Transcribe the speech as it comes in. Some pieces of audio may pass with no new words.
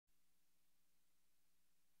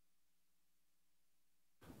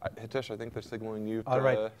Hitesh, I think they're signaling you All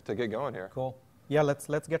right. to get going here. Cool. Yeah, let's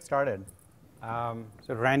get started. So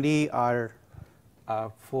Randy, our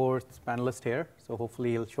fourth panelist here, so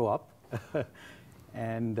hopefully he'll show up,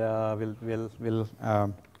 and we'll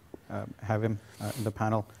have him in the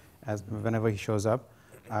panel as whenever he shows up.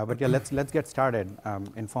 But yeah, let's get started.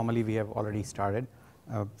 Informally, we have already started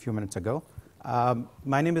a few minutes ago.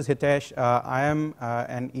 My name is Hitesh. I am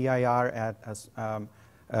an EIR at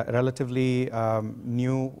a relatively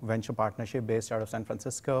new venture partnership based out of San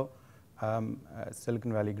Francisco,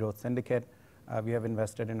 Silicon Valley Growth Syndicate. We have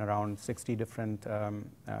invested in around 60 different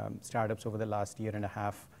startups over the last year and a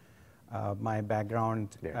half. My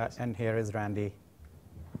background, and here is Randy.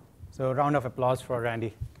 So a round of applause for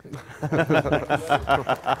Randy.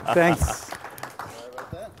 Thanks. Sorry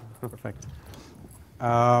about that. Perfect.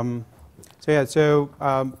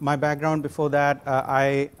 My background before that,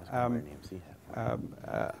 I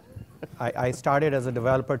started as a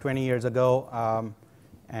developer 20 years ago,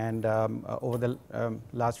 and over the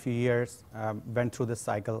last few years, went through this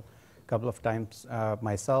cycle a couple of times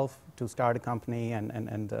myself to start a company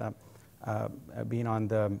and been on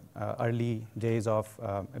the early days of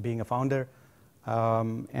being a founder.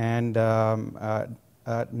 Now,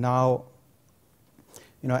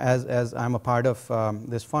 as I'm a part of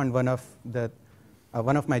this fund, one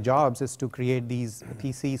of my jobs is to create these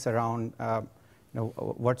theses around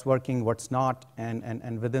what's working, what's not,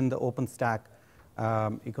 and within the OpenStack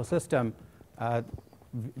ecosystem,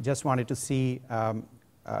 just wanted to see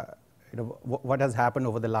what has happened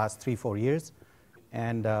over the last 3-4 years.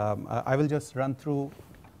 And I will just run through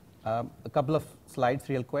a couple of slides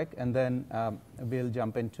real quick, and then we'll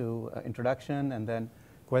jump into introduction and then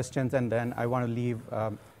questions, and then I want to leave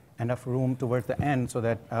enough room towards the end so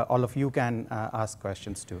that all of you can ask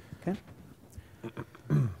questions too. Okay.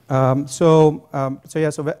 So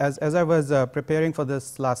as I was preparing for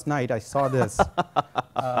this last night, I saw this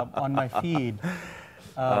on my feed.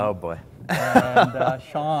 Oh boy. And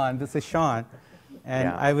Sean, this is Sean, and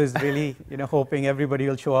Yeah. I was really hoping everybody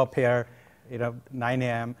will show up here, 9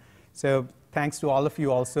 a.m. So thanks to all of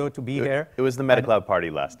you also to be here. It was the MetaCloud party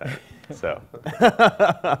last night, so.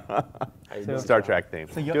 Star Trek theme.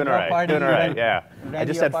 So doing all right, yeah. I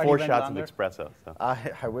just had 4 shots of espresso. So.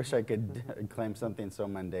 I wish I could claim something so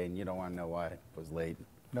mundane. You don't want to know why I was late.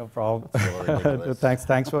 No problem. Ridiculous.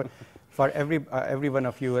 Thanks for every one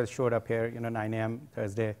of you has showed up here, 9 a.m.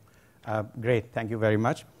 Thursday. Great, thank you very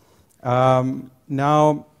much.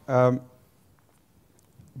 Now,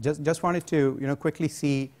 just wanted to quickly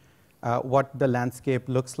see what the landscape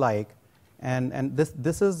looks like, and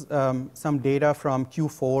this is some data from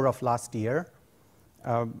Q4 of last year.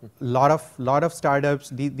 Lot of startups.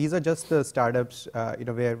 These are just the startups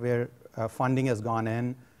where funding has gone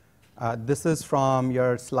in. This is from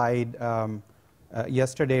your slide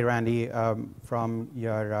yesterday, Randy, from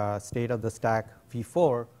your State of the Stack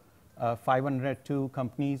V4. 502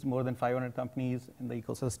 companies, more than 500 companies in the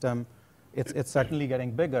ecosystem. It's certainly getting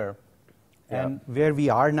bigger. Yeah. And where we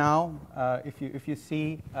are now, if you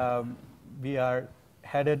see, we are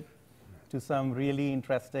headed to some really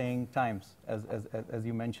interesting times, as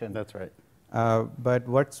you mentioned. That's right. But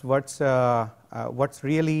what's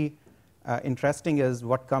really interesting is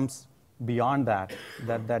what comes beyond that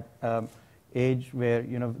age where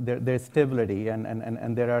there's stability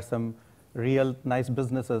and there are some real nice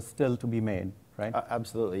businesses still to be made, right?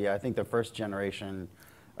 Absolutely, yeah. I think the first generation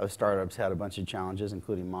of startups had a bunch of challenges,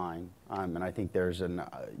 including mine. And I think there's a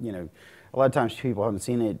lot of times people haven't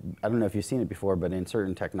seen it. I don't know if you've seen it before, but in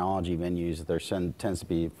certain technology venues, there tends to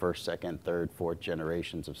be first, second, third, fourth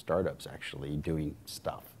generations of startups actually doing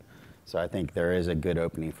stuff. So I think there is a good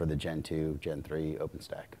opening for the Gen 2, Gen 3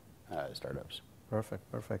 OpenStack startups.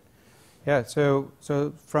 Perfect. Yeah, so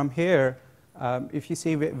from here, if you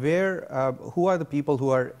see who are the people who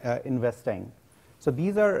are investing? So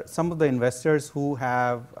these are some of the investors who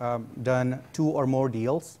have done 2 or more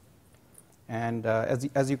deals. And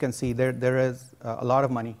as you can see, there is a lot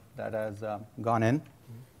of money that has gone in.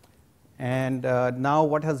 And now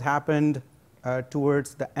what has happened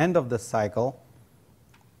towards the end of this cycle,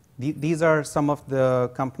 these are some of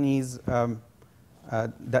the companies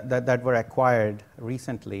that were acquired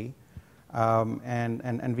recently.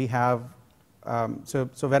 And we have, so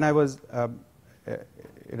when I was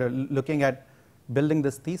looking at building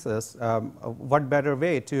this thesis, what better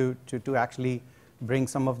way to actually bring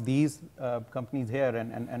some of these companies here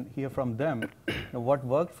and hear from them, what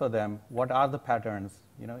worked for them, what are the patterns,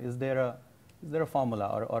 is there a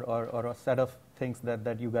formula or a set of things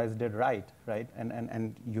that you guys did right,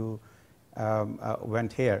 and you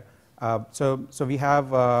went here. So we have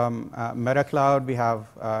MetaCloud, we have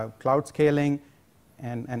cloud scaling,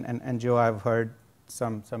 And Joe, I've heard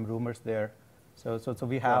some rumors there. So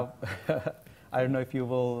we have, I don't know if you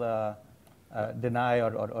will deny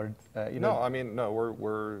or you know. No, I mean, no,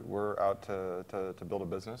 we're out to build a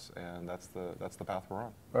business, and that's the path we're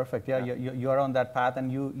on. Perfect. Yeah, you are on that path,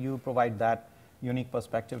 and you provide that unique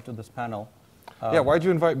perspective to this panel. Yeah, why'd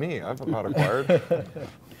you invite me? I'm not acquired.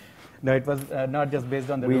 No, it was not just based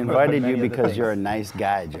on the. We rumors, but invited many you other because things. you're a nice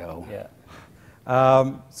guy, Joe. Yeah.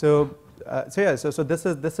 So this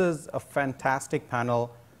is a fantastic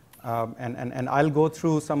panel, and I'll go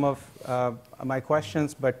through some of my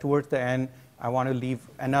questions, but towards the end, I want to leave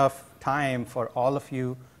enough time for all of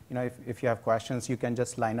you. You know, if you have questions, you can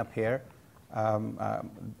just line up here in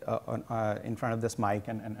front of this mic,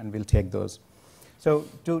 and we'll take those. So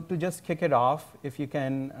to just kick it off, if you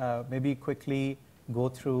can maybe quickly go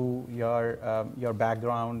through your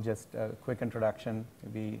background, just a quick introduction.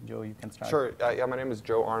 Maybe Joe, you can start. Sure. Yeah, my name is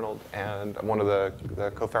Joe Arnold, and I'm one of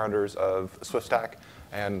the co-founders of SwiftStack,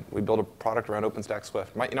 and we built a product around OpenStack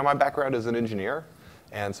Swift. My background is an engineer,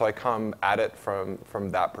 and so I come at it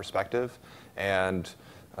from that perspective. And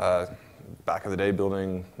back in the day,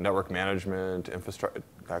 building network management, infrastructure,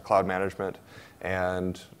 cloud management,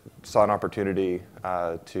 and saw an opportunity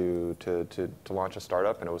to launch a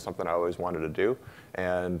startup, and it was something I always wanted to do.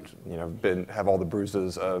 And have all the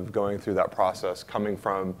bruises of going through that process, coming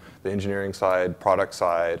from the engineering side, product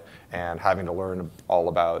side, and having to learn all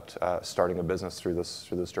about starting a business through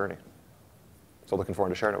this journey. So looking forward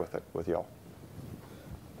to sharing it with y'all.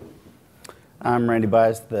 I'm Randy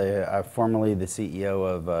Bias, formerly the CEO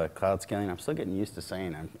of Cloud Scaling. I'm still getting used to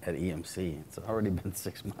saying I'm at EMC. It's already been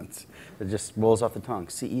 6 months. It just rolls off the tongue,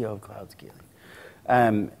 CEO of Cloud Scaling.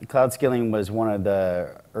 Cloud Scaling was one of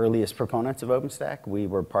the earliest proponents of OpenStack. We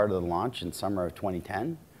were part of the launch in summer of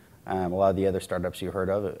 2010. A lot of the other startups you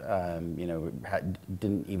heard of, weren't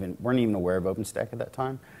even aware of OpenStack at that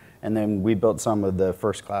time. And then we built some of the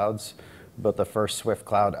first clouds, built the first Swift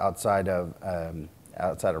cloud outside of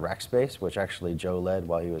Rackspace, which actually Joe led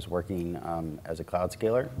while he was working as a cloud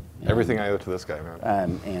scaler. Everything I owe to this guy,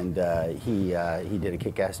 man. He did a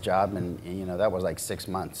kick-ass job, and that was like 6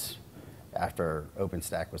 months after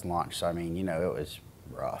OpenStack was launched. So I mean, it was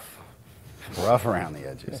rough around the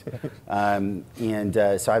edges.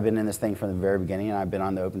 So I've been in this thing from the very beginning, and I've been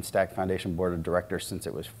on the OpenStack Foundation Board of Directors since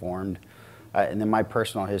it was formed. And then my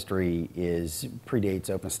personal history predates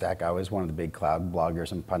OpenStack. I was one of the big cloud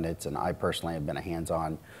bloggers and pundits, and I personally have been a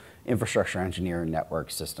hands-on infrastructure engineer, network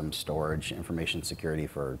systems, storage, information security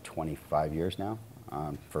for 25 years now,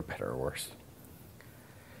 for better or worse.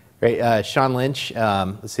 Great. Sean Lynch,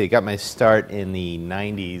 let's see, I got my start in the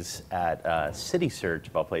 90s at CitySearch,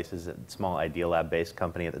 of all places, a small Idea Lab-based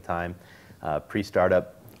company at the time,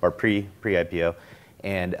 pre-startup, or pre-IPO,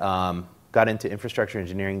 and got into infrastructure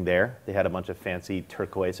engineering there. They had a bunch of fancy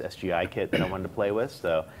turquoise SGI kit that I wanted to play with,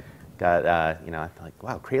 so got, I thought, like,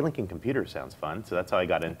 wow, Cray-linking computers sounds fun, so that's how I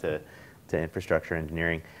got into infrastructure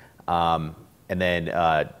engineering. And then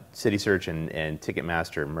CitySearch and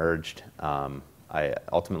Ticketmaster merged. I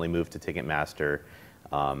ultimately moved to Ticketmaster,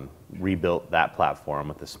 rebuilt that platform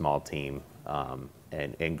with a small team,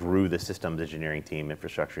 and grew the systems engineering team,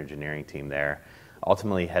 infrastructure engineering team there.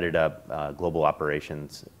 Ultimately headed up global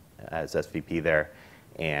operations as SVP there.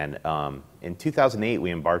 And in 2008,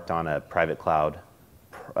 we embarked on a private cloud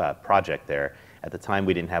project there. At the time,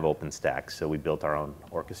 we didn't have OpenStack, so we built our own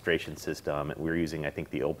orchestration system. We were using, I think,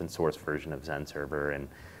 the open source version of Zen Server,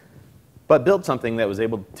 but built something that was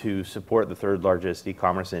able to support the third largest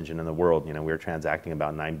e-commerce engine in the world. We were transacting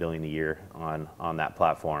about $9 billion a year on that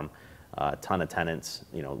platform, a ton of tenants,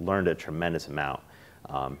 learned a tremendous amount.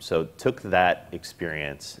 So took that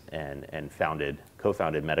experience and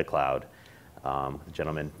co-founded MetaCloud, with a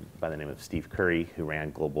gentleman by the name of Steve Curry, who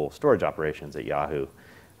ran global storage operations at Yahoo.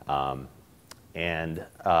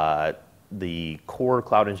 The core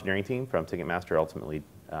cloud engineering team from Ticketmaster ultimately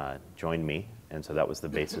joined me, and so that was the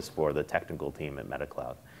basis for the technical team at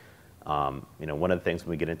MetaCloud. One of the things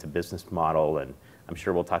when we get into business model, and I'm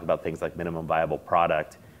sure we'll talk about things like minimum viable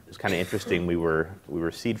product, it was kind of interesting. We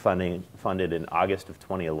were seed funded in August of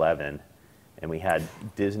 2011, and we had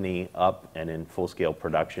Disney up and in full-scale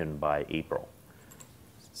production by April.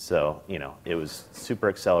 So, it was super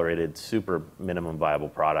accelerated, super minimum viable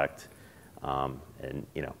product, and,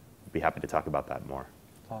 be happy to talk about that more.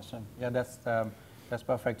 Awesome. Yeah, that's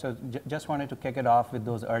perfect. So just wanted to kick it off with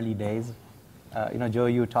those early days. Joe,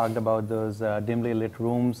 you talked about those dimly lit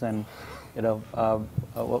rooms, and,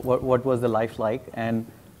 what was the life like, and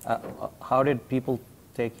how did people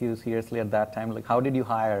take you seriously at that time? Like, how did you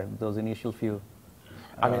hire those initial few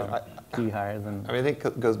I mean, key hires? And I think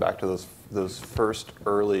it goes back to those first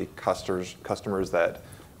early customers that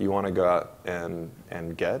you want to go out and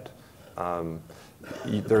get.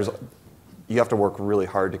 You have to work really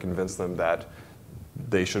hard to convince them that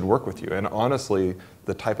they should work with you. And honestly,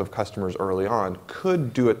 the type of customers early on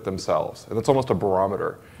could do it themselves, and it's almost a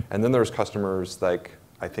barometer. And then there's customers like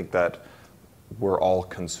I think that we're all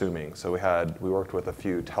consuming. So we worked with a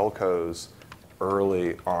few telcos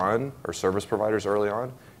early on, or service providers early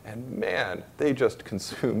on, and man, they just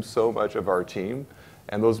consume so much of our team,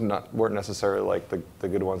 and those weren't necessarily like the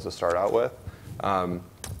good ones to start out with.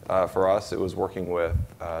 For us, it was working with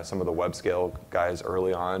some of the web scale guys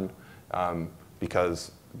early on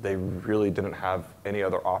because they really didn't have any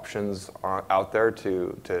other options out there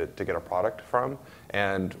to get a product from,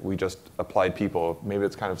 and we just applied people. Maybe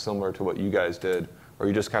it's kind of similar to what you guys did, where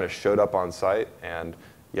you just kind of showed up on site, and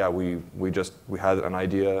yeah, we had an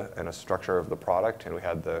idea and a structure of the product, and we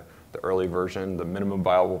had the early version, the minimum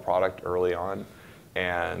viable product early on,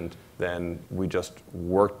 and then we just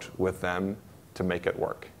worked with them to make it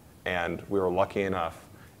work. And we were lucky enough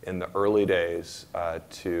in the early days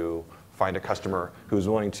to find a customer who was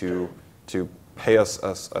willing to pay us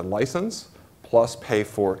a license plus pay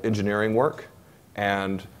for engineering work,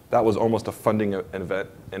 and that was almost a funding event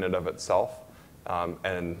in and of itself.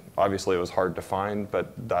 And obviously it was hard to find,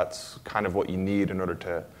 but that's kind of what you need in order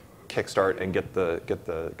to kickstart and get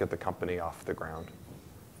the company off the ground.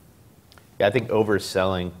 Yeah, I think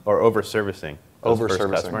overselling or over-servicing those first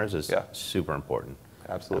customers is super important.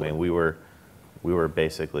 Absolutely. I mean, we were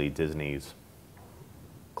basically Disney's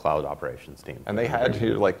cloud operations team. And they had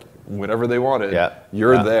you, like, whenever they wanted, Yeah.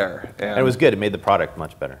 you're Yeah. there. And it was good. It made the product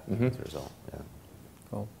much better as a result. Yeah.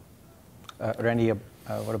 Cool. Randy,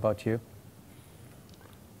 what about you?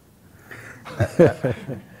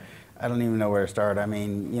 I don't even know where to start. I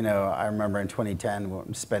mean, you know, I remember in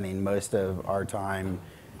 2010 spending most of our time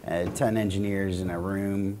 10 engineers in a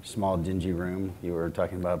room, small dingy room. You were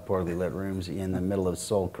talking about poorly lit rooms in the middle of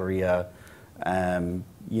Seoul, Korea,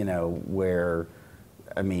 you know, where,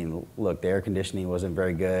 I mean, look, the air conditioning wasn't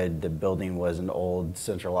very good. The building was an old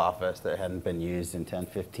central office that hadn't been used in 10,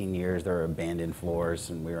 15 years. There were abandoned floors,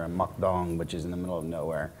 and we were in Mukdong, which is in the middle of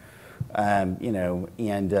nowhere. You know,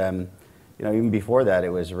 and you know, even before that, it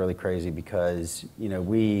was really crazy because, you know,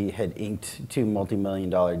 we had inked 2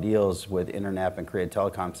 multi-million-dollar deals with Internet and Korea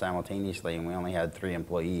Telecom simultaneously, and we only had 3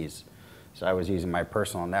 employees. So I was using my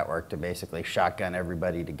personal network to basically shotgun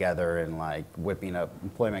everybody together and like whipping up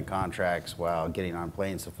employment contracts while getting on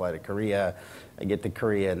planes to fly to Korea. I get to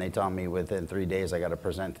Korea, and they tell me within 3 days I got to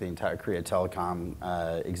present to the entire Korea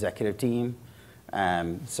Telecom executive team.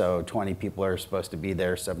 So 20 people are supposed to be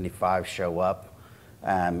there, 75 show up.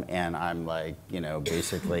 And I'm like, you know,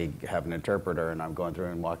 basically have an interpreter, and I'm going through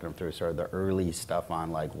and walking them through sort of the early stuff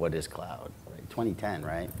on like what is cloud, right? 2010,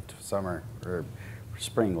 right? Summer or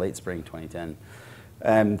spring, late spring 2010.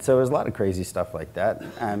 So there's a lot of crazy stuff like that.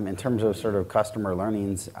 In terms of sort of customer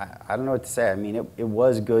learnings, I don't know what to say. I mean, it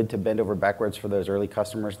was good to bend over backwards for those early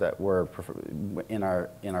customers that were in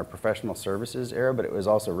our professional services era, but it was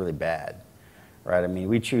also really bad. Right, I mean,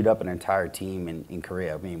 we chewed up an entire team in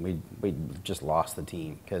Korea. I mean, we just lost the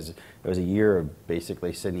team because it was a year of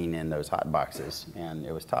basically sitting in those hot boxes, and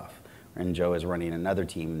it was tough. And Joe is running another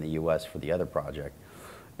team in the U.S. for the other project.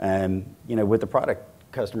 You know, with the product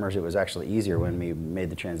customers, it was actually easier when we made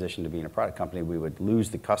the transition to being a product company. We would lose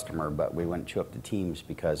the customer, but we wouldn't chew up the teams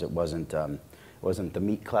because it wasn't the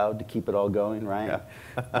meat cloud to keep it all going, right?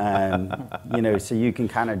 Yeah. You know, so you can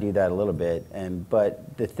kind of do that a little bit.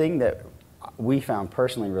 But the thing that we found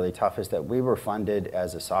personally really tough is that we were funded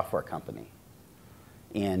as a software company.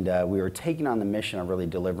 And we were taking on the mission of really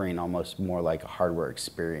delivering almost more like a hardware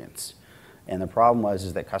experience. And the problem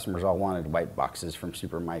was that customers all wanted white boxes from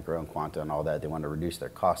Supermicro and Quanta and all that. They wanted to reduce their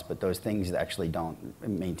costs, but those things actually don't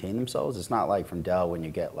maintain themselves. It's not like from Dell when you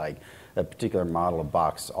get like a particular model of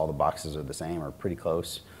box, all the boxes are the same or pretty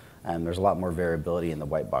close. And there's a lot more variability in the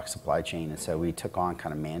white box supply chain, and so we took on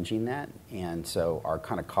kind of managing that. And so our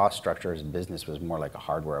kind of cost structure as a business was more like a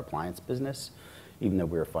hardware appliance business, even though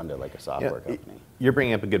we were funded like a software company. You're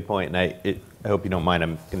bringing up a good point, and I hope you don't mind.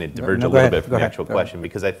 I'm going to diverge a little bit from the actual question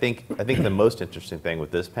because I think the most interesting thing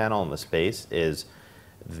with this panel and the space is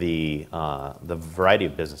the variety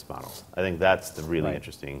of business models. I think that's the really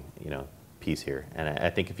interesting piece here. And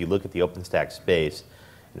I think if you look at the OpenStack space,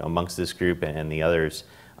 amongst this group and the others.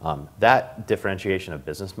 That differentiation of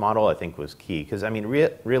business model, I think, was key. Because, I mean,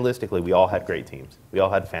 realistically, we all had great teams. We all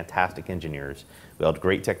had fantastic engineers. We all had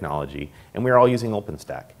great technology. And we were all using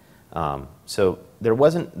OpenStack. So there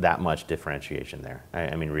wasn't that much differentiation there.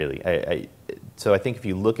 I mean, really. So I think if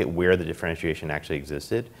you look at where the differentiation actually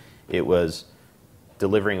existed, it was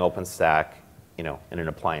delivering OpenStack, in an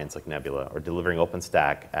appliance like Nebula, or delivering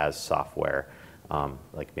OpenStack as software,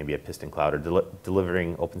 like maybe a Piston Cloud, or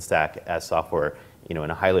delivering OpenStack as software, in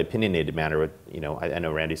a highly opinionated manner. With, I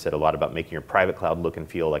know Randy said a lot about making your private cloud look and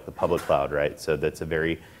feel like the public cloud, right? So that's a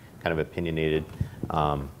very kind of opinionated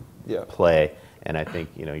play. And I think,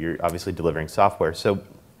 you're obviously delivering software. So,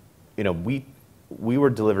 we were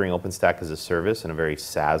delivering OpenStack as a service in a very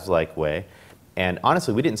SaaS-like way. And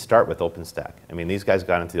honestly, we didn't start with OpenStack. I mean, these guys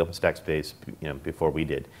got into the OpenStack space, before we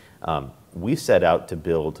did. We set out to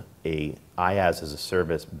build a IaaS as a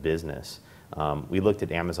service business. We looked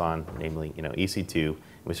at Amazon, namely, EC2, and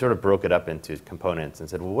we sort of broke it up into components and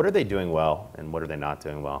said, well, what are they doing well and what are they not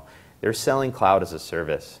doing well? They're selling cloud as a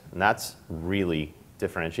service, and that's really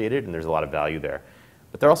differentiated, and there's a lot of value there.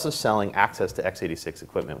 But they're also selling access to x86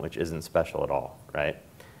 equipment, which isn't special at all, right?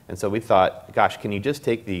 And so we thought, gosh, can you just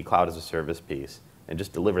take the cloud as a service piece and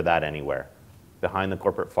just deliver that anywhere? Behind the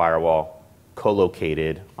corporate firewall,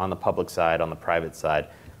 co-located, on the public side, on the private side.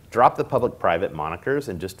 Drop the public-private monikers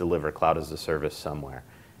and just deliver cloud as a service somewhere.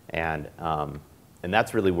 And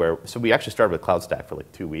that's really where, so we actually started with CloudStack for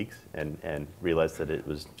like 2 weeks and realized that it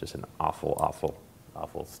was just an awful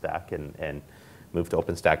stack and moved to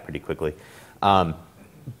OpenStack pretty quickly. But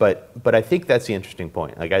I think that's the interesting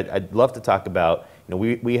point. Like I'd love to talk about,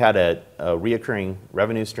 we had a reoccurring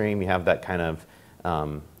revenue stream. We have that kind of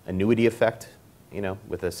annuity effect,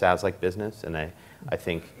 with a SaaS-like business. And I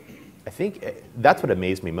think that's what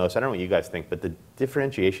amazed me most. I don't know what you guys think, but the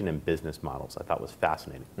differentiation in business models I thought was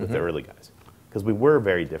fascinating with the early guys, because we were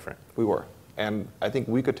very different. We were. And I think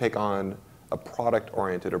we could take on a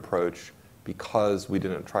product-oriented approach because we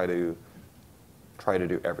didn't try to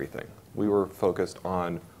do everything. We were focused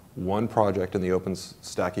on one project in the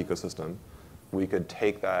OpenStack ecosystem. We could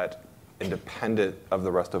take that independent of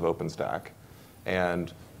the rest of OpenStack.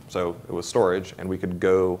 And so it was storage, and we could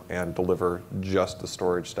go and deliver just the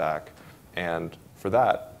storage stack. And for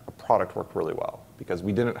that, a product worked really well because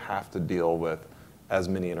we didn't have to deal with as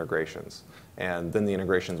many integrations. And then the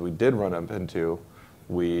integrations we did run up into,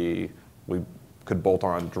 we could bolt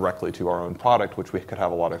on directly to our own product, which we could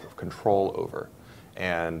have a lot of control over.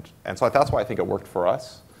 And so that's why I think it worked for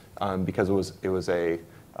us, because it was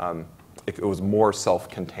more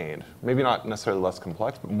self-contained. Maybe not necessarily less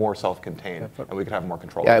complex, but more self-contained, and we could have more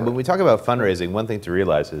control over it. When we talk about fundraising, one thing to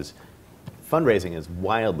realize is fundraising is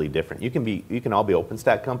wildly different. You can all be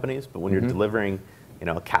OpenStack companies, but when you're delivering,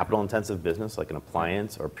 a capital-intensive business like an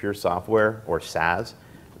appliance or pure software or SaaS,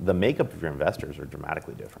 the makeup of your investors are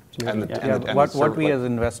dramatically different. What we as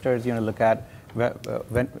investors, look at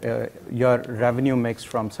when your revenue mix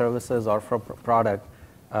from services or from product,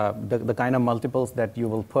 the kind of multiples that you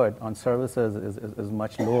will put on services is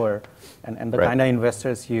much lower, and the kind of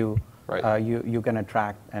investors you can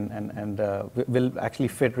attract and will actually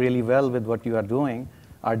fit really well with what you are doing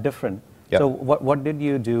are different. Yep. So what did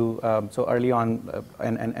you do so early on,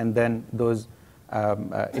 and then those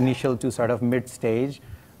initial to sort of mid-stage,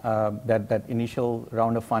 that initial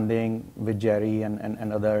round of funding with Jerry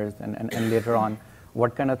and others, and later on,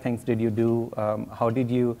 what kind of things did you do?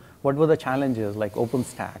 What were the challenges, like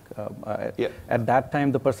OpenStack? At that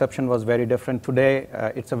time, the perception was very different. Today,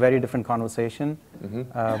 it's a very different conversation.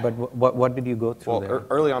 But what did you go through there?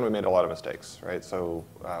 Early on, we made a lot of mistakes, right? So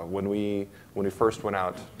when we first went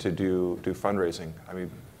out to do fundraising, I mean,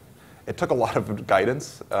 it took a lot of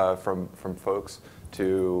guidance from folks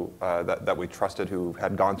that we trusted, who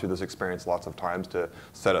had gone through this experience lots of times, to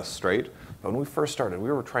set us straight. But when we first started,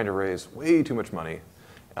 we were trying to raise way too much money,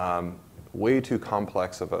 way too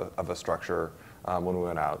complex of a structure when we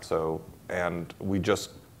went out. And we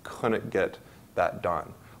just couldn't get that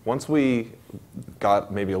done. Once we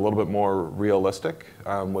got maybe a little bit more realistic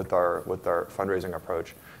with our fundraising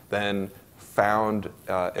approach, then found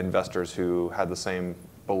investors who had the same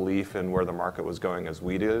belief in where the market was going as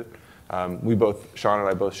we did. Sean and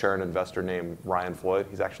I both share an investor named Ryan Floyd.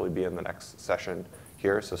 He's actually be in the next session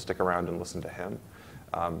here, so stick around and listen to him.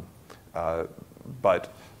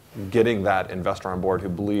 But getting that investor on board who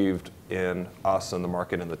believed in us and the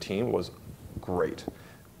market and the team was great.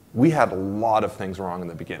 We had a lot of things wrong in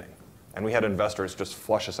the beginning. And we had investors just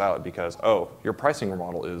flush us out because, oh, your pricing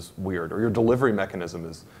model is weird, or your delivery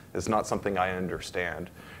mechanism is not something I understand.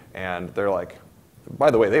 And they're like,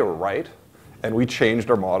 by the way, they were right. And we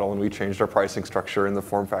changed our model, and we changed our pricing structure and the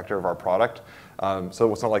form factor of our product.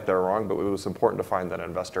 So it's not like they're wrong, but it was important to find that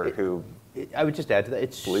investor who... I would just add to that,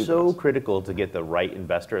 it's so critical to get the right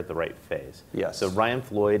investor at the right phase. Yes. So Ryan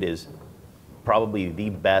Floyd is probably the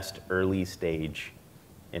best early stage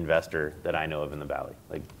investor that I know of in the Valley.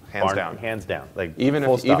 Like Hands down. Hands down. Like Even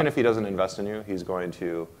full if stop. even if he doesn't invest in you, he's going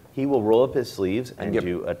to. He will roll up his sleeves and give-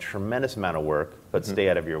 do a tremendous amount of work, but stay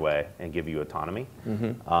out of your way and give you autonomy.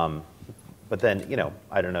 But then,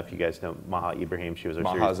 I don't know if you guys know Maha Ibrahim. She was our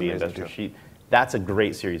Maha's Series B amazing, investor. too. That's a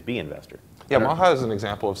great Series B investor. Yeah, Maha is an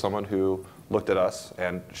example of someone who looked at us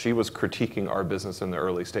and she was critiquing our business in the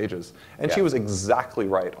early stages, and she Yeah. was exactly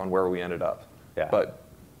right on where we ended up. Yeah. But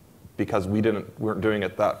because we weren't doing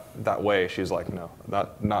it that way, she's like, no,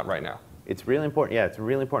 not right now. It's really important. Yeah, it's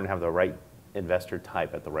really important to have the right investor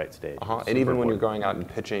type at the right stage. It's And even super when you're important. going out and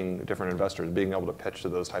pitching different investors, being able to pitch to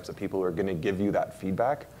those types of people who are going to give you that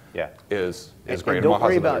feedback Yeah. is And great. don't Maha's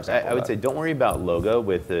worry another about. example I of would that. say don't worry about logo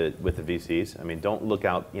with the VCs. I mean, don't look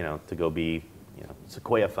out to go be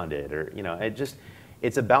Sequoia funded or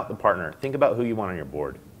it's about the partner. Think about who you want on your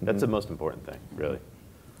board. That's the most important thing, really.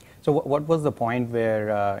 So what was the point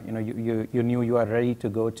where you knew you are ready to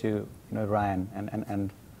go to Ryan,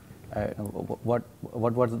 and what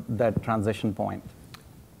was that transition point?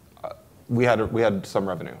 We had some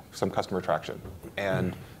revenue, some customer traction,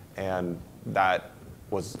 and that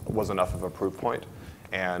was enough of a proof point,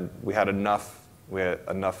 and we had enough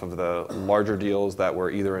of the larger deals that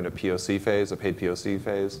were either in a POC phase, a paid POC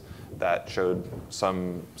phase, that showed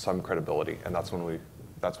some credibility, and that's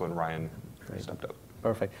when Ryan stepped up.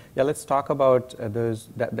 Perfect. Yeah, let's talk about those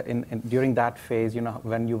during that phase.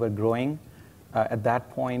 When you were growing, at that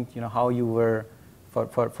point, how you were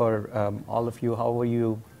for all of you. How were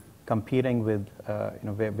you competing with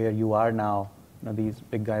where you are now? These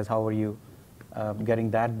big guys. How were you getting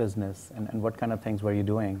that business, and what kind of things were you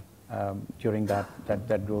doing during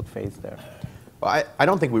that growth phase there? Well, I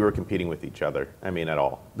don't think we were competing with each other. I mean, at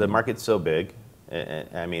all. The market's so big.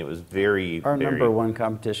 I mean, it was very. Our very, number one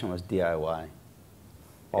competition was DIY.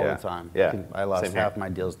 All Yeah. the time. Yeah. I think I lost Same here. half my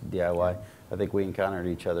deals to DIY. I think we encountered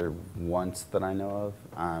each other once that I know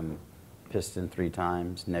of. Piston 3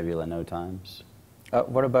 times, Nebula no times.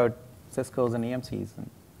 What about Cisco's and EMCs?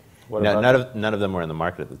 What No, about none of them were in the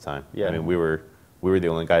market at the time. Yeah. I mean, we were the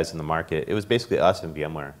only guys in the market. It was basically us and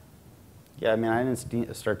VMware. Yeah, I mean, I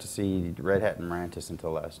didn't start to see Red Hat and Mirantis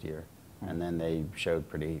until last year, and then they showed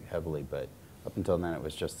pretty heavily. But up until then, it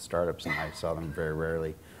was just the startups, and I saw them very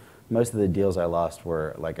rarely. Most of the deals I lost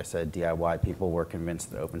were, like I said, DIY. People were convinced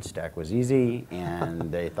that OpenStack was easy, and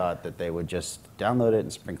they thought that they would just download it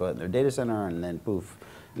and sprinkle it in their data center, and then poof,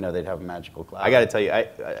 they'd have a magical cloud. I got to tell you,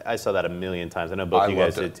 I saw that a million times. I know both I of you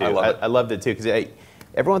guys loved it. did too. I loved it too because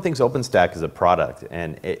everyone thinks OpenStack is a product,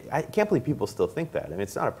 and I can't believe people still think that. I mean,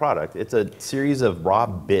 it's not a product. It's a series of raw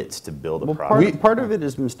bits to build a Well, product. part of it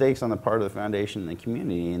is mistakes on the part of the foundation and the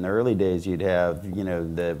community. In the early days, you'd have,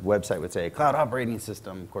 the website would say cloud operating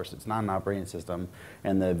system. Of course, it's not an operating system.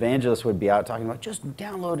 And the evangelist would be out talking about just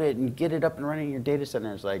download it and get it up and running in your data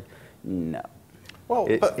center. It's like, no. Well,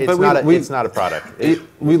 It's not a product.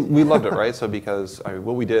 We loved it, right? So because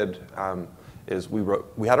what we did is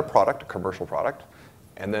we had a product, a commercial product,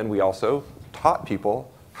 and then we also taught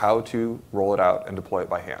people how to roll it out and deploy it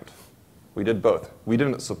by hand. We did both. We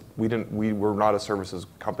were not a services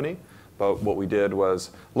company, but what we did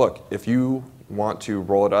was, look, if you want to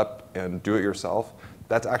roll it up and do it yourself,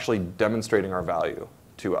 that's actually demonstrating our value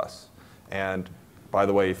to us. And by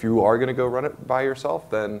the way, if you are going to go run it by yourself,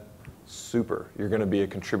 then super. You're going to be a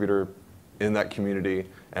contributor in that community,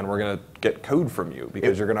 and we're going to get code from you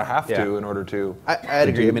because you're going to have to in order to. I'd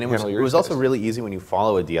agree. I mean, it handle your was use also case. really easy when you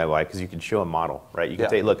follow a DIY because you could show a model, right? You could Yeah.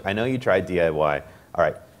 say, look, I know you tried DIY. All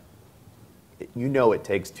right. It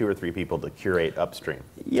takes 2 or 3 people to curate upstream.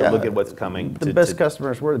 Yeah, To look at what's coming. The best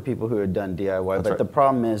customers were the people who had done DIY, That's but right. the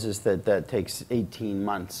problem is that takes 18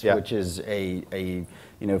 months, Yeah. which is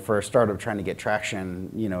for a startup trying to get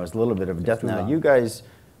traction, is a little bit of a death too knell. long. You guys,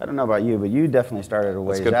 I don't know about you, but you definitely started a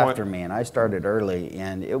ways good point. after me, and I started early,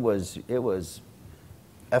 and it was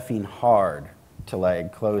effing hard to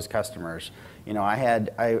close customers.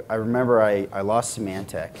 I remember I lost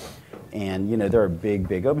Symantec, and they're a big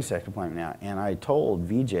OpenStack deployment now. And I told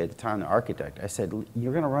VJ at the time, the architect, I said,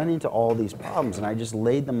 you're going to run into all these problems, and I just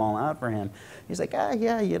laid them all out for him. He's like,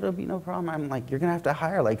 yeah, it'll be no problem. I'm like, you're going to have to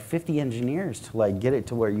hire 50 engineers to get it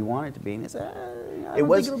to where you want it to be. And he said, I don't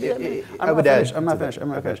think it'll be that many." I'm not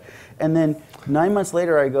finished. And then 9 months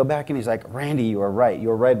later, I go back and he's like, Randy, you were right. You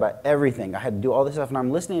were right about everything. I had to do all this stuff. And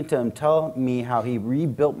I'm listening to him tell me how he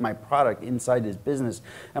rebuilt my product inside his business.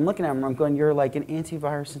 I'm looking at him, I'm going, you're like an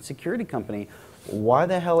antivirus and security company. Why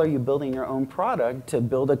the hell are you building your own product to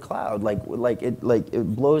build a cloud?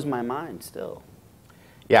 It blows my mind still.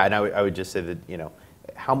 Yeah, and I would just say that,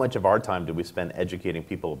 how much of our time did we spend educating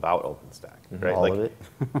people about OpenStack? Right? All of it.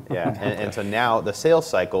 Yeah, and so now the sales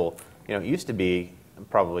cycle, it used to be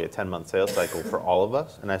probably a 10-month sales cycle for all of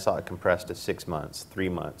us, and I saw it compressed to 6 months, 3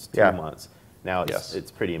 months, 2 months. Now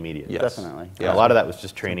it's pretty immediate. Yes. Definitely. And a lot of that was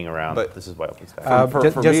just training around. But this is why OpenStack. For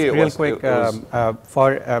just me, it real was- quick, it was-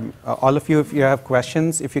 for all of you, if you have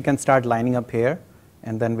questions, if you can start lining up here,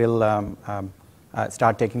 and then we'll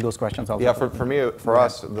start taking those questions also. Yeah, for me, for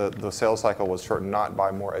us, the sales cycle was shortened not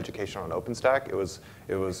by more education on OpenStack. It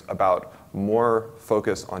was about more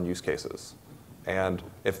focus on use cases. And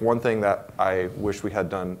if one thing that I wish we had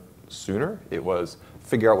done sooner, it was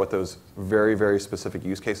figure out what those very, very specific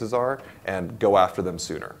use cases are and go after them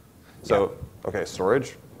sooner. So, okay,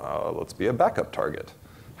 storage, let's be a backup target.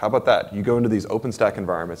 How about that? You go into these OpenStack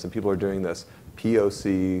environments and people are doing this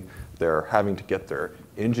POC, they're having to get their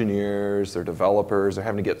engineers, their developers, they're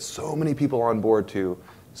having to get so many people on board to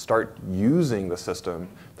start using the system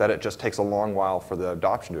that it just takes a long while for the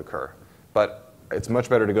adoption to occur. But it's much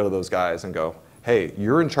better to go to those guys and go, hey,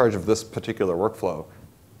 you're in charge of this particular workflow.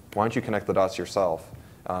 Why don't you connect the dots yourself?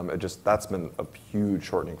 That's been a huge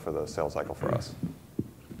shortening for the sales cycle for us.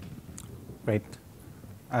 Great.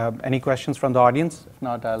 Any questions from the audience? If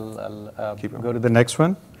not, I'll Keep going. go to the next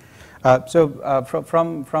one. From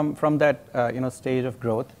that stage of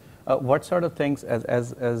growth, what sort of things,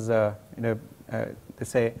 they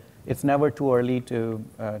say, it's never too early to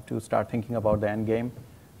start thinking about the end game.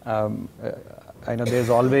 I know there's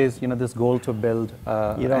always this goal to build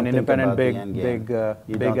an independent, big enough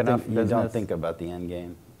business. You don't think about the end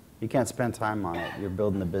game. You can't spend time on it. You're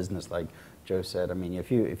building the business, like Joe said. I mean,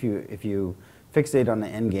 if you fixate on the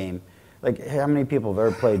end game, like how many people have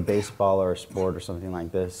ever played baseball or a sport or something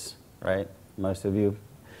like this, right? Most of you.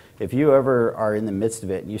 If you ever are in the midst of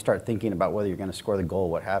it and you start thinking about whether you're going to score the goal,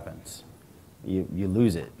 what happens? You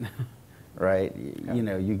lose it. Right?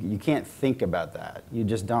 Yeah. You can't think about that. You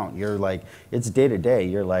just don't. You're like, it's day to day.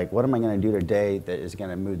 You're like, what am I going to do today that is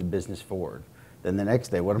going to move the business forward? Then the next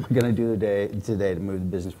day, what am I going to do today to move the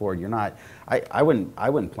business forward? You're not. I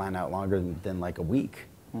wouldn't plan out longer than like a week.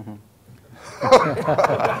 Mm-hmm.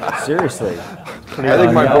 Seriously. I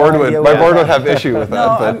think my board would have issue with that.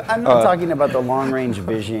 No, but, I'm not talking about the long range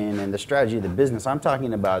vision and the strategy of the business. I'm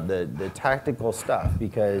talking about the tactical stuff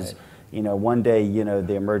because. One day,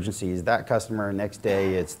 the emergency is that customer. Next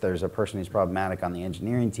day, there's a person who's problematic on the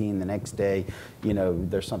engineering team. The next day,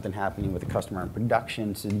 there's something happening with the customer in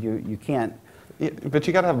production. So you can't. Yeah, but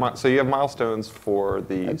you got to have you have milestones for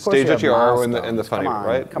the Of course stage you that you have are in the milestones. funny, Come on,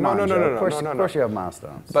 right? Come no, on, no, Joe. no, no, Of course, no, no, of no. course you have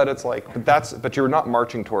milestones. But it's like, but you're not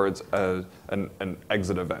marching towards an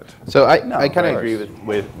exit event. So I No, kind of of agree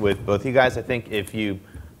course. with both you guys. I think if you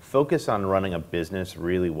focus on running a business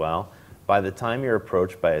really well, by the time you're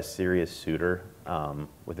approached by a serious suitor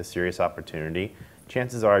with a serious opportunity,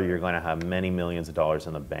 chances are you're going to have many millions of dollars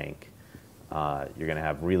in the bank. You're going to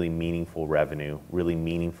have really meaningful revenue, really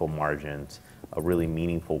meaningful margins, a really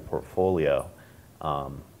meaningful portfolio.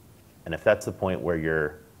 And if that's the point where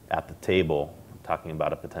you're at the table talking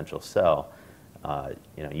about a potential sell,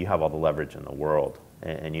 you have all the leverage in the world,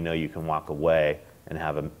 and you can walk away and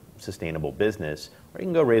have a sustainable business, or you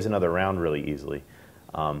can go raise another round really easily.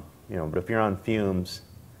 But if you're on fumes,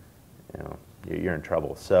 you're in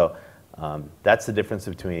trouble. So that's the difference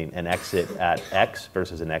between an exit at X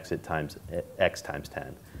versus an exit times X times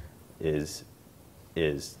 10 is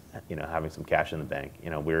having some cash in the bank.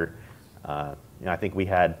 I think we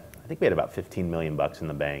had about 15 million bucks in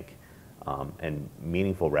the bank and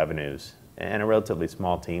meaningful revenues and a relatively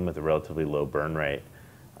small team with a relatively low burn rate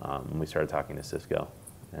when we started talking to Cisco,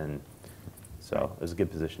 and so it was a good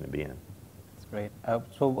position to be in. That's great.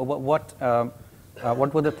 So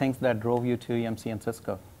what were the things that drove you to EMC and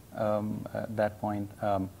Cisco at that point?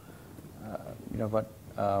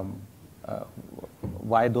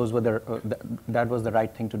 Why those were that was the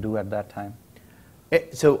right thing to do at that time?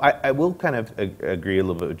 So I will kind of agree a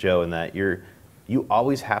little bit with Joe in that you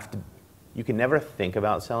always have to. You can never think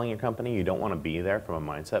about selling your company. You don't want to be there from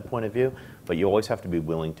a mindset point of view, but you always have to be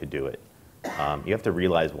willing to do it. You have to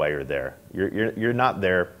realize why you're there. You're not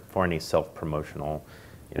there for any self-promotional.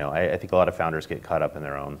 I think a lot of founders get caught up in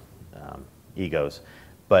their own egos,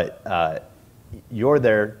 but you're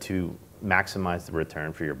there to maximize the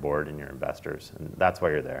return for your board and your investors, and that's why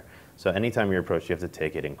you're there. So anytime you're approached, you have to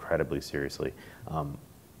take it incredibly seriously.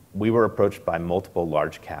 We were approached by multiple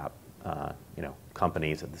large cap,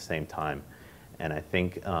 companies at the same time, and I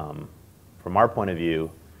think from our point of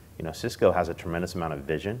view, Cisco has a tremendous amount of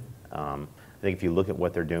vision. I think if you look at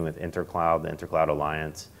what they're doing with Intercloud, the Intercloud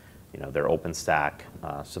Alliance, their OpenStack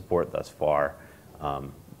support thus far,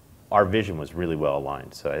 our vision was really well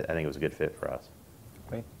aligned. So I think it was a good fit for us.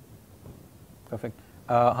 Perfect.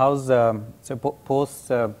 How's post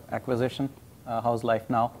acquisition? How's life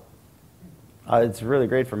now? It's really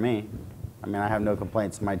great for me. I mean, I have no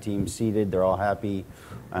complaints. My team's seated. They're all happy.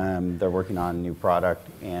 They're working on a new product,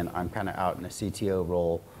 and I'm kind of out in a CTO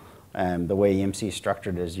role. The way EMC is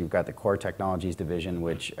structured is you've got the core technologies division,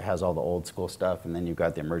 which has all the old school stuff, and then you've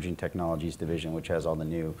got the emerging technologies division, which has all the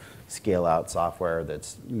new scale-out software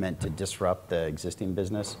that's meant to disrupt the existing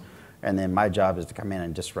business. And then my job is to come in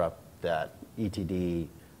and disrupt that ETD,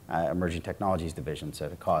 emerging technologies division, so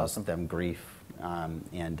to cause them grief.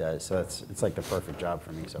 So it's like the perfect job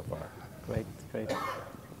for me so far. Great.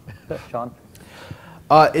 Sean?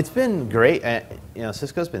 It's been great.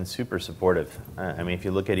 Cisco's been super supportive. I mean, if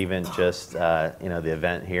you look at even just the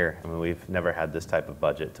event here, I mean, we've never had this type of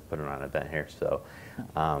budget to put on an event here. So,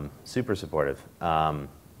 super supportive.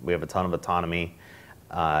 We have a ton of autonomy.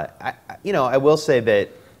 I will say that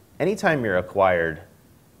anytime you're acquired,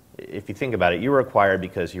 if you think about it, you were acquired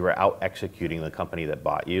because you were out executing the company that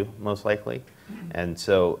bought you, most likely, and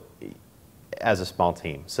so as a small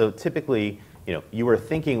team. So typically, you were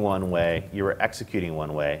thinking one way, you were executing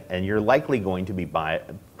one way, and you're likely going to be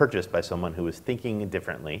purchased by someone who is thinking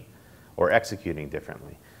differently or executing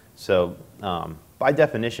differently. So by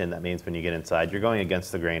definition, that means when you get inside, you're going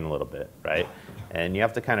against the grain a little bit, right? And you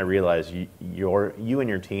have to kind of realize you and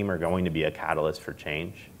your team are going to be a catalyst for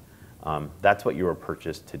change. That's what you were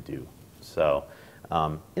purchased to do. So,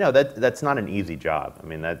 that's not an easy job. I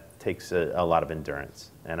mean, that takes a lot of endurance,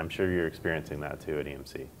 and I'm sure you're experiencing that too at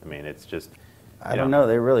EMC. I mean, it's just. I don't know.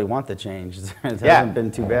 They really want the change. It hasn't been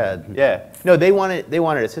too bad. Yeah. No, they want it. They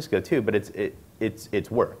want it at Cisco too, but it's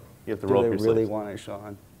work. You have to roll up your sleeves. Do they really want it,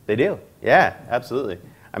 Sean? They do. Yeah, absolutely.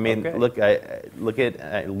 I mean, Okay. look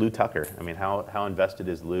at Lou Tucker. I mean, how invested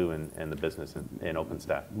is Lou in the business in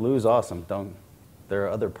OpenStack? Lou's awesome. There are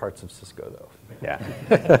other parts of Cisco, though. Yeah.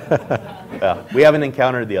 Well, we haven't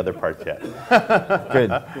encountered the other parts yet.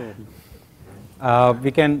 Good.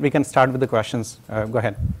 We can start with the questions. Go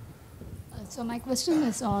ahead. So my question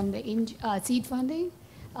is on the seed funding.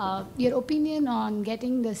 Your opinion on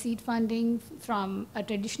getting the seed funding from a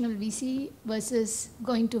traditional VC versus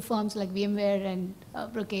going to firms like VMware and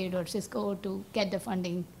Brocade or Cisco to get the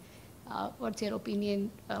funding. What's your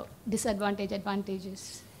opinion,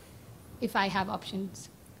 advantages, if I have options?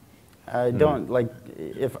 I don't,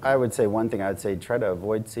 if I would say one thing, I would say try to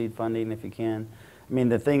avoid seed funding if you can. I mean,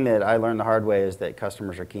 the thing that I learned the hard way is that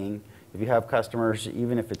customers are king. If you have customers,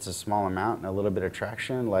 even if it's a small amount and a little bit of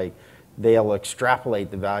traction, they'll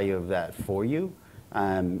extrapolate the value of that for you.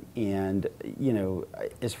 As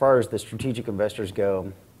far as the strategic investors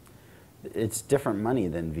go, it's different money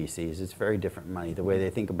than VCs. It's very different money. The way they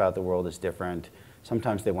think about the world is different.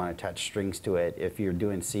 Sometimes they want to attach strings to it. If you're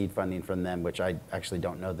doing seed funding from them, which I actually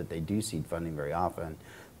don't know that they do seed funding very often,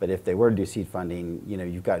 but if they were to do seed funding,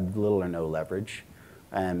 you've got little or no leverage.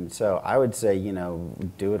 So I would say,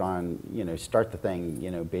 do it on, start the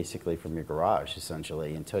thing, basically from your garage,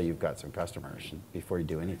 essentially, until you've got some customers before you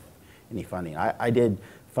do any funding. I did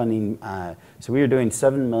funding, so we were doing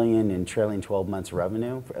 $7 million in trailing 12 months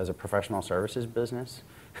revenue as a professional services business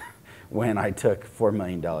when I took $4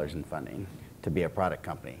 million in funding to be a product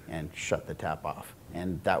company and shut the tap off.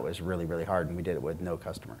 And that was really, really hard, and we did it with no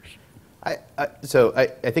customers. So I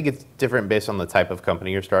think it's different based on the type of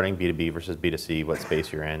company you're starting, B2B versus B2C, what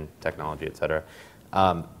space you're in, technology, et cetera.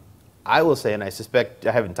 I will say, and I suspect,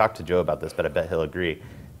 I haven't talked to Joe about this, but I bet he'll agree,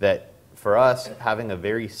 that for us, having a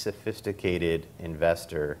very sophisticated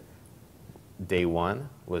investor day one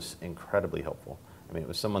was incredibly helpful. I mean, it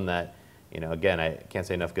was someone that, again, I can't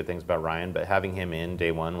say enough good things about Ryan, but having him in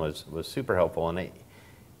day one was super helpful. And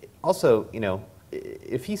also,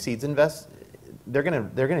 if he seeds invest, they're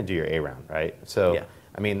gonna do your A round, right? So, yeah.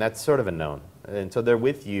 I mean, that's sort of a known. And so they're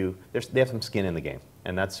with you. They have some skin in the game,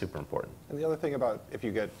 and that's super important. And the other thing about if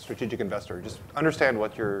you get strategic investor, just understand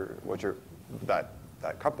what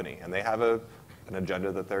that company, and they have an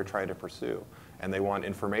agenda that they're trying to pursue, and they want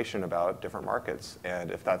information about different markets. And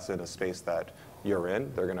if that's in a space that you're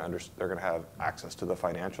in, they're gonna have access to the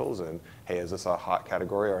financials. And hey, is this a hot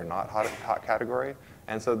category or not hot category?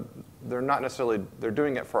 And so they're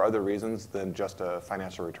doing it for other reasons than just a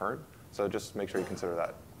financial return. So just make sure you consider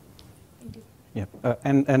that. Thank you. Yeah,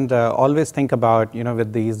 and always think about,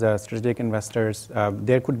 with these strategic investors,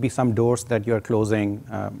 there could be some doors that you're closing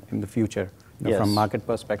in the future. Yes. From market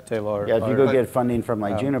perspective, or if you go get funding from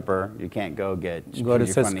Juniper, you can't go to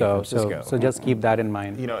Cisco. So just keep that in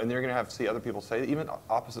mind. And you're going to have to see other people say even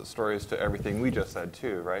opposite stories to everything we just said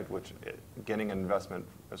too, right? Which getting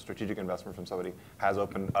a strategic investment from somebody has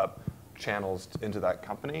opened up channels into that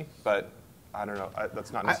company, but I don't know.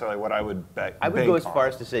 That's not necessarily what I would bet. I would go as far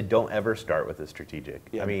as to say don't ever start with a strategic.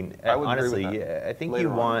 Yeah, I mean, I would honestly, agree with that. I think Later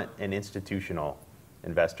you on. want an institutional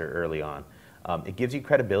investor early on. It gives you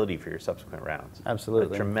credibility for your subsequent rounds.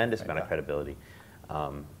 Absolutely. A tremendous amount of credibility.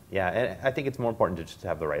 Yeah, and I think it's more important to just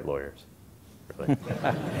have the right lawyers. Really.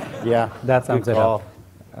 Yeah, That sounds good it call.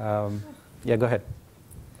 up. Yeah, go ahead.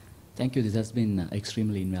 Thank you. This has been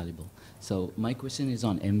extremely invaluable. So my question is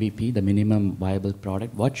on MVP, the minimum viable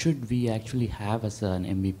product. What should we actually have as an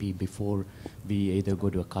MVP before we either go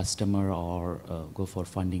to a customer or go for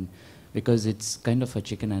funding? Because it's kind of a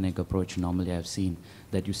chicken and egg approach normally I've seen,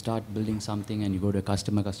 that you start building something and you go to a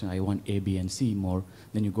customer, I want A, B, and C more.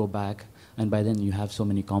 Then you go back, and by then you have so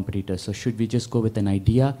many competitors. So should we just go with an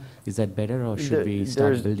idea? Is that better, or should we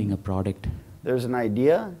start building a product? There's an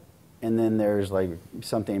idea, and then there's like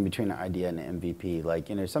something in between an idea and an MVP. Like,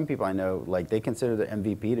 you know, some people I know, like they consider the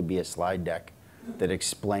MVP to be a slide deck that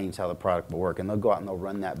explains how the product will work, and they'll go out and they'll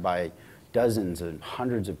run that by dozens and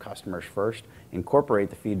hundreds of customers first, incorporate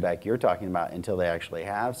the feedback you're talking about until they actually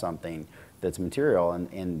have something that's material,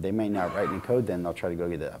 and they may not write any code, then they'll try to go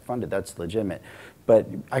get that funded. That's legitimate. But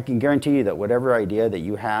I can guarantee you that whatever idea that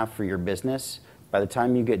you have for your business, by the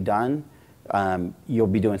time you get done, you'll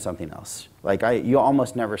be doing something else. Like you'll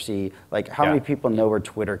almost never see, like how many people know where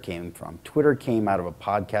Twitter came from? Twitter came out of a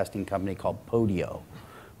podcasting company called Podio,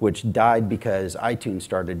 which died because iTunes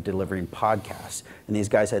started delivering podcasts. And these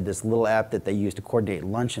guys had this little app that they used to coordinate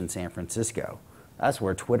lunch in San Francisco. That's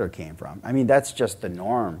where Twitter came from. I mean, that's just the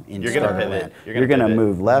norm in You're gonna startup pivot. land. You're You're gonna going to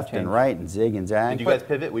pivot. move left and right and zig and zag. Did you guys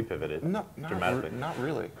pivot? We pivoted No, dramatically. not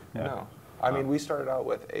really. No. I mean, we started out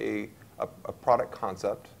with a product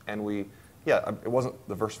concept, and it wasn't,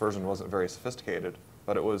 the first version wasn't very sophisticated,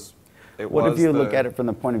 but it was. What if you look at it from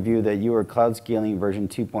the point of view that you were cloud scaling version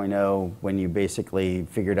 2.0 when you basically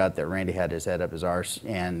figured out that Randy had his head up his arse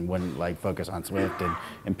and wouldn't like focus on Swift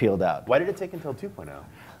and peeled out? Why did it take until 2.0?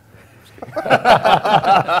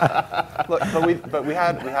 Look, but we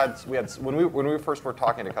had when we first were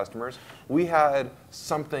talking to customers, we had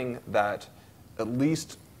something that at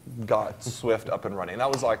least got Swift up and running.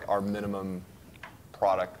 That was like our minimum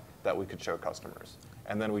product that we could show customers,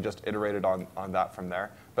 and then we just iterated on that from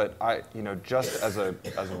there. But just as a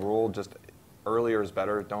rule, just earlier is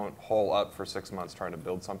better. Don't hole up for 6 months trying to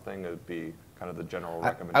build something. It would be kind of the general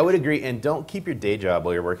recommendation. I would agree, and don't keep your day job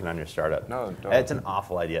while you're working on your startup. No, don't. That's an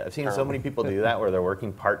awful idea. I've seen so many people do that where they're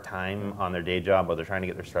working part-time on their day job while they're trying to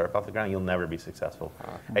get their startup off the ground. You'll never be successful.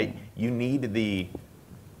 Right? You need the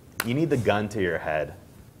gun to your head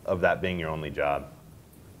of that being your only job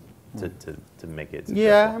to make it successful.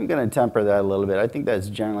 Yeah, I'm going to temper that a little bit. I think that's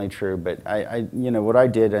generally true, but what I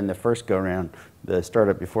did in the first go-round, the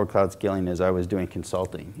startup before cloud scaling, is I was doing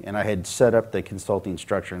consulting, and I had set up the consulting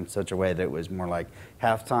structure in such a way that it was more like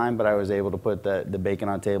half time, but I was able to put the bacon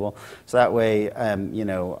on the table. So that way,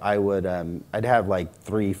 I'd have like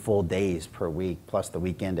 3 full days per week plus the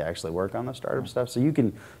weekend to actually work on the startup stuff. So you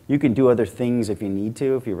can do other things if you need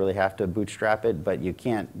to, if you really have to bootstrap it, but you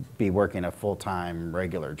can't be working a full-time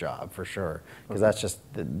regular job for sure, because that's just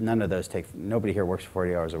none of those nobody here works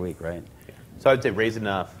 40 hours a week, right? So I'd say raise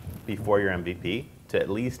enough before your MVP to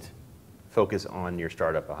at least focus on your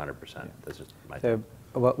startup 100%. That's just my So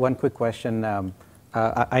one quick question.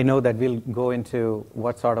 I know that we'll go into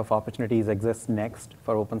what sort of opportunities exist next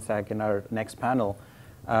for OpenStack in our next panel,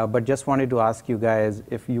 but just wanted to ask you guys,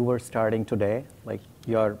 if you were starting today, like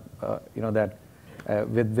your,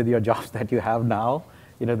 with your jobs that you have now,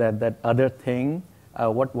 that other thing,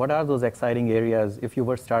 what are those exciting areas if you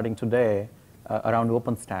were starting today around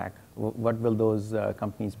OpenStack? What will those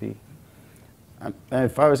companies be?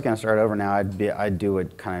 If I was going to start over now, I'd do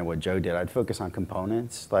it kind of what Joe did. I'd focus on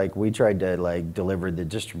components. Like we tried to deliver the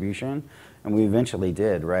distribution, and we eventually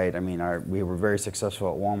did, right? I mean, we were very successful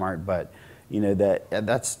at Walmart, but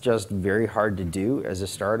that's just very hard to do as a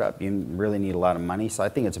startup. You really need a lot of money, so I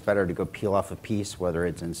think it's better to go peel off a piece, whether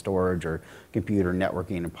it's in storage or computer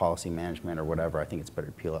networking and policy management or whatever. I think it's better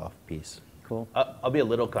to peel off a piece. Cool. I'll be a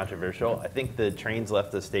little controversial. I think the train's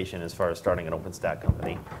left the station as far as starting an OpenStack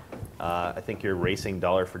company. I think you're racing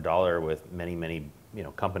dollar for dollar with many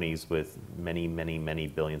companies with many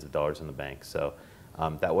billions of dollars in the bank. So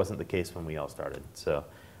that wasn't the case when we all started. So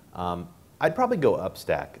I'd probably go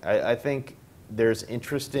upstack. I think there's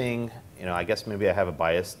interesting, I guess maybe I have a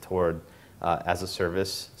bias toward as a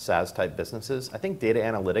service SaaS type businesses. I think data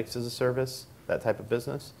analytics as a service, that type of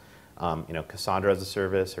business. Cassandra as a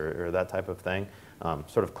service or that type of thing,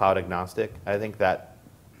 sort of cloud agnostic. I think that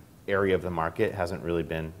area of the market hasn't really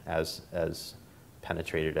been as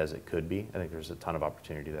penetrated as it could be. I think there's a ton of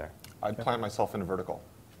opportunity there. I'd plant myself in a vertical,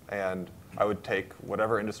 And I would take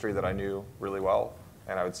whatever industry that I knew really well,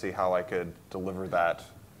 and I would see how I could deliver that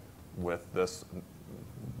with this,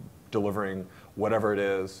 delivering whatever it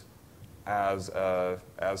is as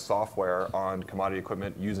software on commodity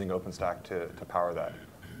equipment using OpenStack to power that.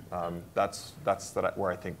 That's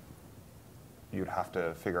where I think you'd have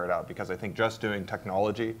to figure it out, because I think just doing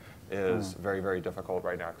technology is very, very difficult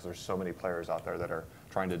right now, because there's so many players out there that are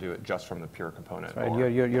trying to do it just from the pure component. Right.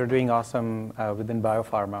 You're doing awesome within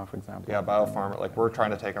biopharma, for example. Yeah, biopharma. Like, we're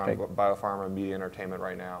trying to take on biopharma and media entertainment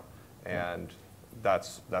right now, and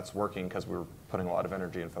that's working because we're putting a lot of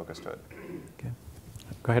energy and focus to it. Okay.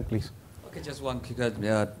 Go ahead, please. Okay, just one quick.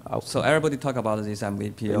 So everybody talk about this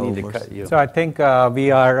MVP. I need to cut you. So I think we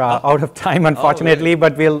are out of time, unfortunately,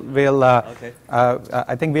 but Okay.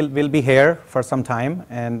 I think we'll be here for some time.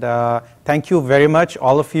 And thank you very much,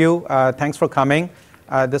 all of you. Thanks for coming.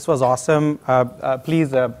 This was awesome.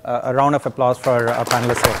 Please, a round of applause for our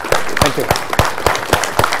panelists here. Thank you.